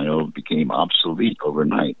inking style became obsolete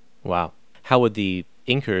overnight. Wow! How would the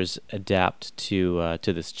inkers adapt to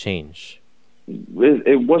this change?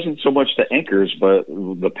 It wasn't so much the inkers, but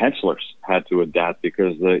the pencilers had to adapt,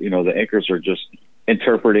 because the inkers are just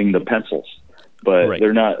interpreting the pencils, but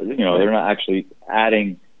they're not they're not actually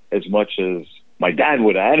adding as much as my dad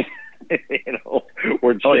would add,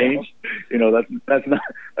 or change. That's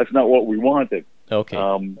not what we wanted. Okay.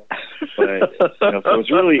 But so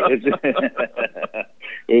it's really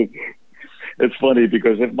it's funny,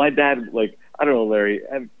 because if my dad, I don't know, Larry,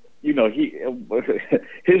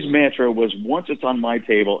 his mantra was, once it's on my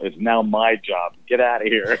table, it's now my job. Get out of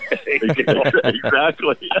here.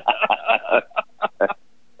 Exactly.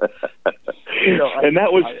 And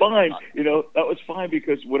that was fine. That was fine,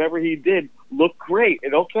 because whatever he did looked great.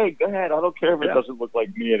 And okay, go ahead. I don't care if it doesn't look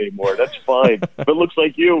like me anymore. That's fine. If it looks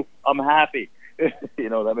like you, I'm happy.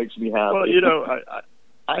 That makes me happy. Well,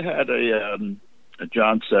 I had a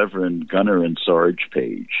John Severin Gunner and Sarge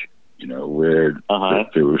page. Where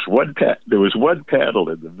there was one panel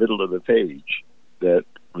in the middle of the page that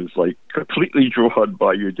was completely drawn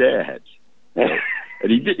by your dad, and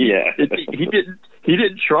he didn't. Yeah. He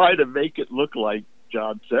didn't try to make it look like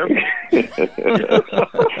John Severin. It's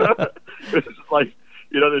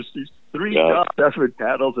there's these three John Severin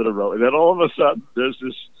panels in a row, and then all of a sudden there's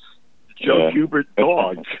this Joe Kubert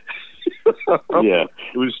dog. Yeah.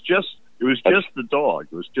 It was just the dog.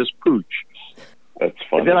 It was just Pooch. That's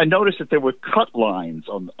funny. And then I noticed that there were cut lines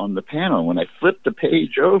on the panel. When I flipped the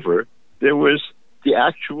page over, there was the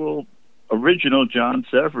actual original John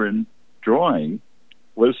Severin drawing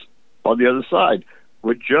was on the other side.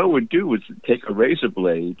 What Joe would do was take a razor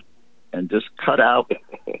blade and just cut out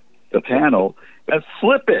the panel and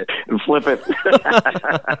flip it.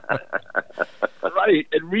 Right,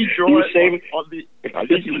 and redraw it on the. I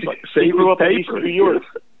think he was saving paper.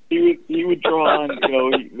 He would draw on,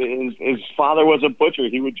 his father was a butcher.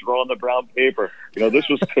 He would draw on the brown paper. This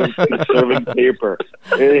was conserving paper.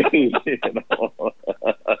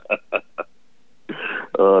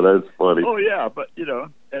 Oh, that's funny. Oh yeah, but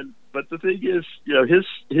but the thing is,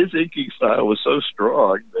 his inking style was so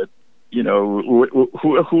strong that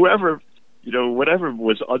whoever whatever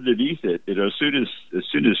was underneath it, as soon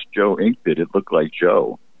as Joe inked it, it looked like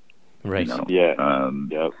Joe. Right. Yeah.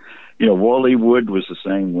 Yep. Wally Wood was the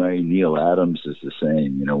same way. Neil Adams is the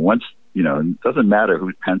same. Once it doesn't matter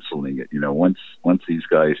who's penciling it. Once these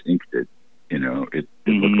guys inked it, it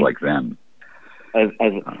looked like them. As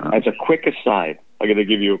a quick aside, I got to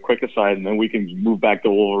give you a quick aside, and then we can move back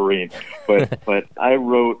to Wolverine. But I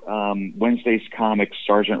wrote Wednesday's Comics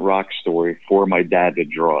Sergeant Rock story for my dad to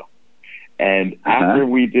draw. And after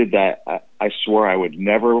we did that, I swore I would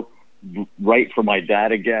never write for my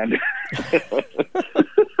dad again.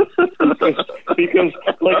 because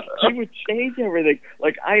like he would change everything.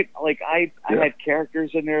 I had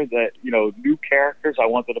characters in there that, new characters I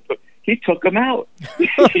wanted to put. He took them out.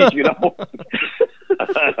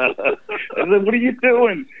 And then, what are you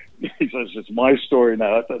doing? He says, it's my story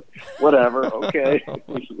now. I thought, whatever, okay.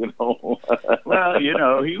 Well,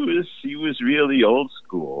 he was really old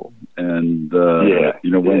school, and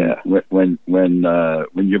when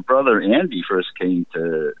your brother Andy first came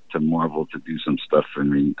to Marvel to do some stuff for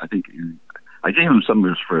me, I think I gave him some of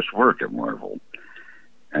his first work at Marvel,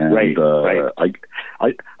 and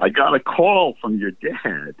I got a call from your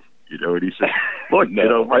dad, and he said, "Look,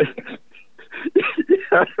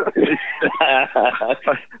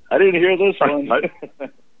 I didn't hear this one."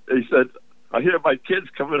 He said, "I hear my kid's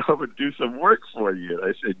coming over to do some work for you." And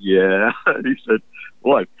I said, "Yeah." And he said,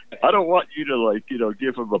 "Look, I don't want you to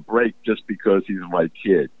give him a break just because he's my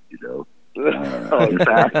kid, In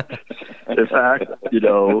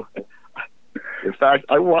fact,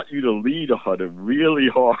 I want you to lead on him really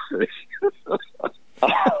hard."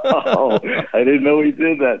 Oh, I didn't know he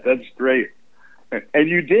did that. That's great. And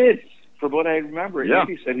you did. From what I remember, yeah.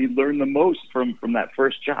 Andy said he learned the most from that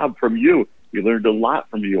first job from you. He learned a lot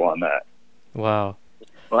from you on that. Wow.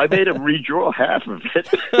 Well, I made him redraw half of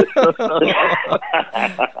it.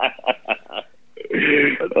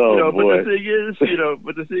 Boy.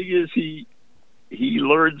 But the thing is, he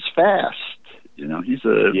learns fast. He's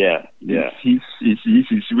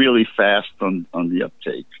really fast on the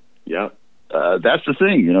uptake. Yeah. That's the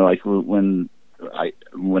thing.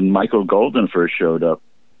 When Michael Golden first showed up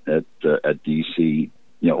at DC,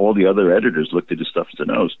 all the other editors looked at his stuff and said,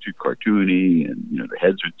 "Oh, it's too cartoony, and the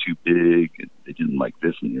heads are too big, and they didn't like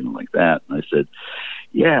this and they didn't like that." And I said,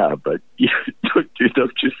 "Yeah, but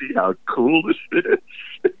don't you see how cool this is?"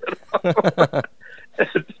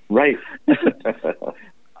 Right.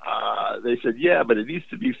 They said, "Yeah, but it needs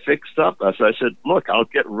to be fixed up." So I said, "Look, I'll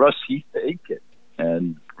get Russ Heath to ink it."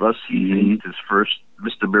 And Russ Heath inked his first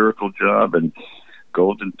Mr. Miracle job, and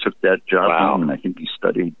Golden took that job home, and I think he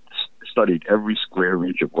studied every square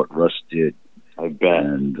inch of what Russ did. I bet.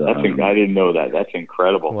 And I didn't know that. That's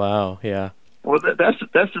incredible. Wow. Yeah. Well, that's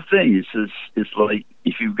the thing. It's like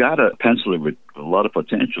if you've got a penciler with a lot of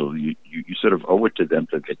potential, you sort of owe it to them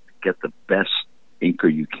to get the best inker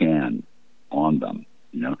you can on them.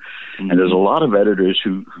 Mm-hmm. And there's a lot of editors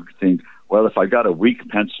who think, well, if I got a weak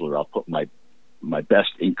penciler, I'll put my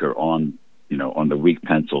best inker on the weak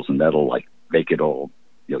pencils, and that'll make it all,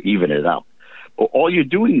 even it out. Well, all you're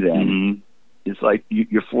doing then is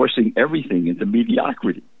you're forcing everything into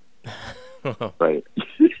mediocrity. Right.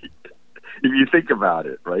 If you think about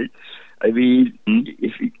it, right? I mean,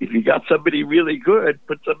 if you got somebody really good,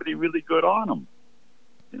 put somebody really good on them.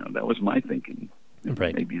 That was my thinking.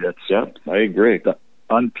 Right. Maybe that's I agree.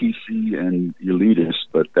 Un-PC and elitist,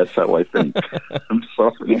 but that's how I think. I'm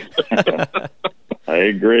sorry. I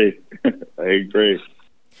agree.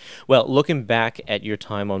 Well, looking back at your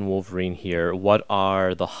time on Wolverine here, what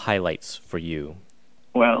are the highlights for you?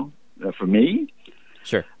 Well, for me,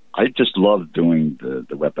 sure. I just loved doing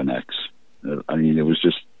the Weapon X. I mean, it was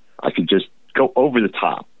just, I could just go over the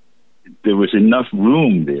top. There was enough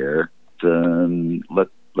room there to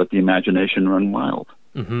let the imagination run wild.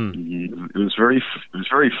 Mm-hmm. It was very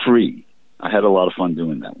free. I had a lot of fun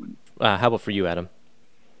doing that one. How about for you, Adam?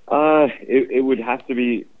 It would have to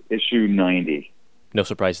be issue 90. No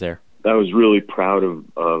surprise there. I was really proud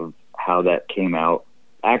of how that came out.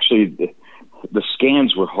 Actually, the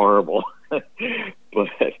scans were horrible, but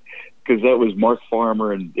because that was Mark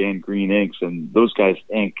Farmer and Dan Green inks, and those guys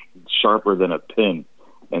ink sharper than a pin,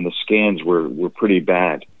 and the scans were pretty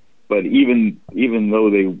bad. But even though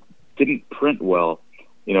they didn't print well,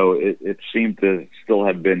 it seemed to still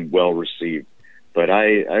have been well received. But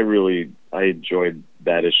I enjoyed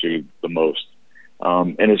that issue the most.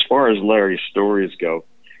 And as far as Larry's stories go,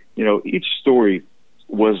 each story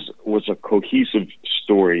was a cohesive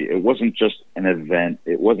story. It wasn't just an event.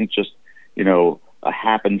 It wasn't just, a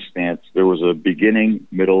happenstance. There was a beginning,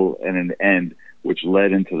 middle, and an end, which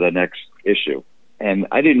led into the next issue. And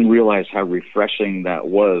I didn't realize how refreshing that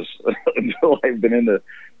was until I've been in the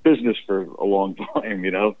business for a long time,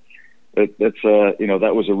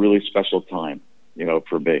 that was a really special time,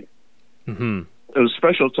 for me. Mm-hmm. It was a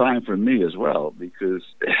special time for me as well, because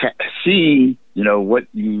seeing, what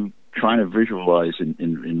you trying to visualize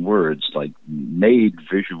in words, made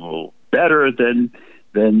visual better than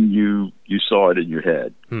then you saw it in your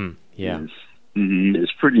head. Yeah.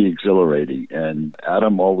 It's pretty exhilarating, and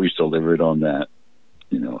Adam always delivered on that.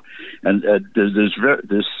 And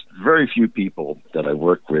there's very few people that I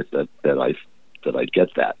work with that I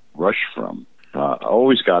get that rush from. I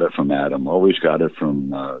always got it from Adam. Always got it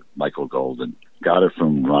from Michael Golden. Got it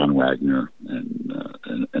from Ron Wagner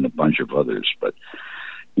and a bunch of others. But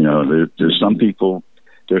there's some people.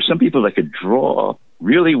 There's some people that could draw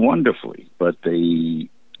really wonderfully, but they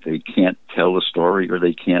can't tell a story or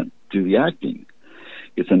they can't do the acting.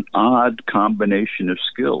 It's an odd combination of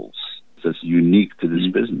skills that's unique to this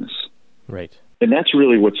business. Right. And that's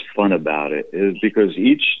really what's fun about it, is because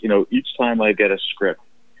each time I get a script,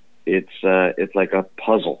 it's like a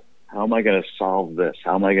puzzle. How am I going to solve this?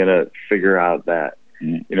 How am I going to figure out that?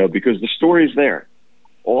 Because the story's there.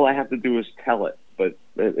 All I have to do is tell it. But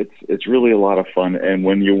it's really a lot of fun. And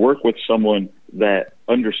when you work with someone that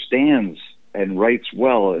understands and writes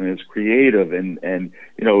well and is creative, and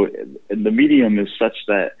the medium is such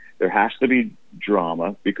that there has to be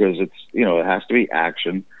drama, because it has to be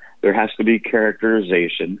action. There has to be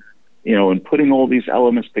characterization, and putting all these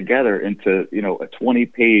elements together into, a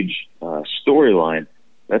 20-page storyline.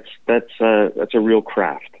 That's a real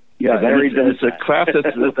craft. Yeah, it's a craft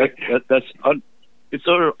it's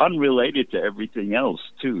sort of unrelated to everything else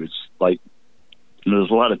too. It's like there's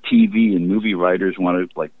a lot of TV and movie writers want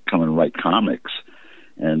to come and write comics,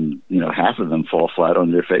 and half of them fall flat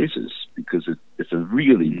on their faces because it's a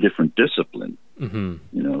really different discipline.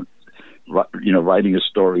 Writing a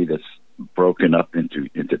story that's broken up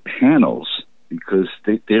into panels, because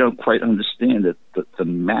they don't quite understand that the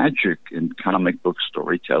magic in comic book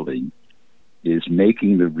storytelling is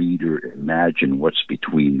making the reader imagine what's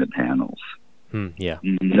between the panels.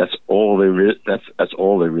 That's all there is. That's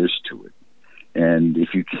all there is to it. And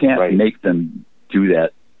if you can't make them do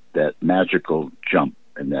that magical jump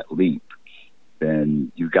and that leap,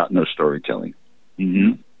 then you've got no storytelling.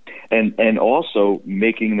 And also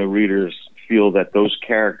making the readers feel that those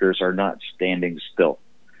characters are not standing still.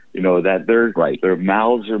 That their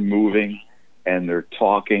mouths are moving and they're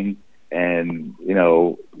talking, and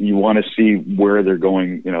you want to see where they're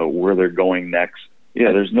going. Where they're going next.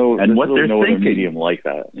 Yeah, there's no other medium like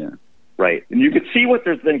that. Yeah, right. And you can see what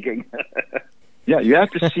they're thinking. Yeah, you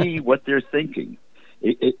have to see what they're thinking.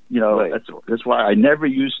 That's why I never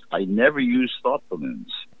used thought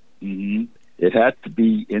balloons. It had to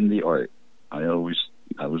be in the art. I was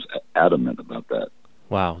adamant about that.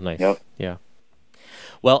 Wow, nice. Yep. Yeah.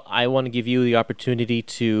 Well, I want to give you the opportunity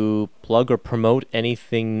to plug or promote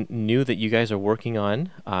anything new that you guys are working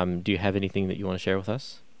on. Do you have anything that you want to share with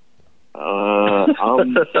us?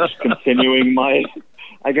 I'm just continuing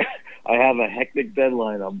I have a hectic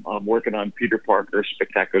deadline. I'm working on Peter Parker's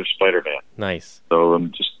Spectacular Spider-Man. Nice. So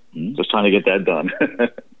I'm just trying to get that done.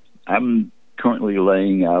 I'm currently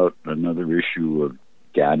laying out another issue of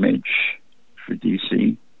Damage for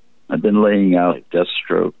DC. I've been laying out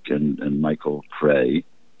Deathstroke and Michael Cray,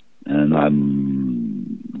 and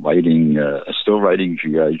I'm still writing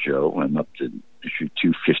G.I. Joe. I'm up to issue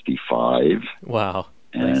 255. Wow.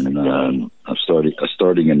 And I'm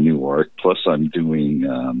starting a new arc. Plus, I'm doing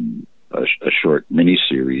a short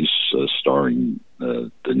miniseries starring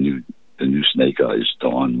the new Snake Eyes,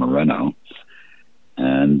 Dawn Moreno,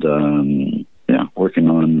 and I'm working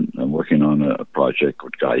on a project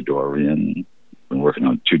with Guy Dorian. Been working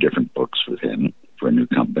on 2 different books with him for a new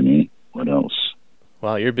company. What else?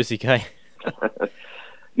 Wow, you're a busy guy.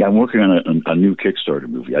 Yeah, I'm working on a new Kickstarter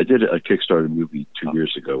movie. I did a Kickstarter movie 2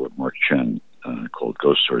 years ago with Mark Chen called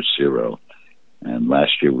Ghost Towards Zero, and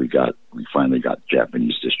last year we finally got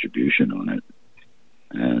Japanese distribution on it,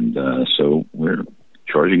 and so we're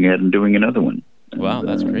charging ahead and doing another one. And, wow,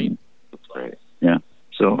 that's great. That's great. Yeah,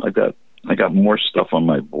 so I got more stuff on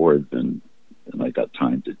my board than I got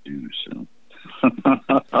time to do. So.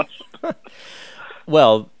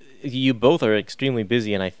 Well, you both are extremely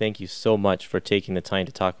busy, and I thank you so much for taking the time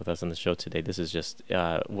to talk with us on the show today. This is just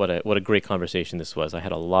what a great conversation this was. I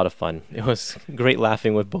had a lot of fun. It was great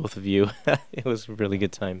laughing with both of you. It was a really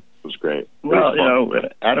good time. It was great. Well,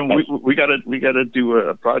 Adam, we gotta do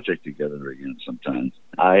a project together again sometime.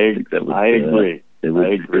 I agree. I agree.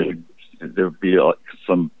 There'd be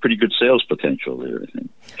some pretty good sales potential there, I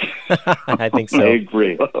think. I think so. I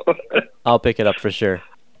agree. I'll pick it up for sure.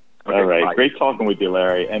 Okay, all right. Bye. Great talking with you,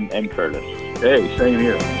 Larry and Curtis. Hey, same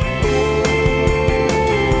here.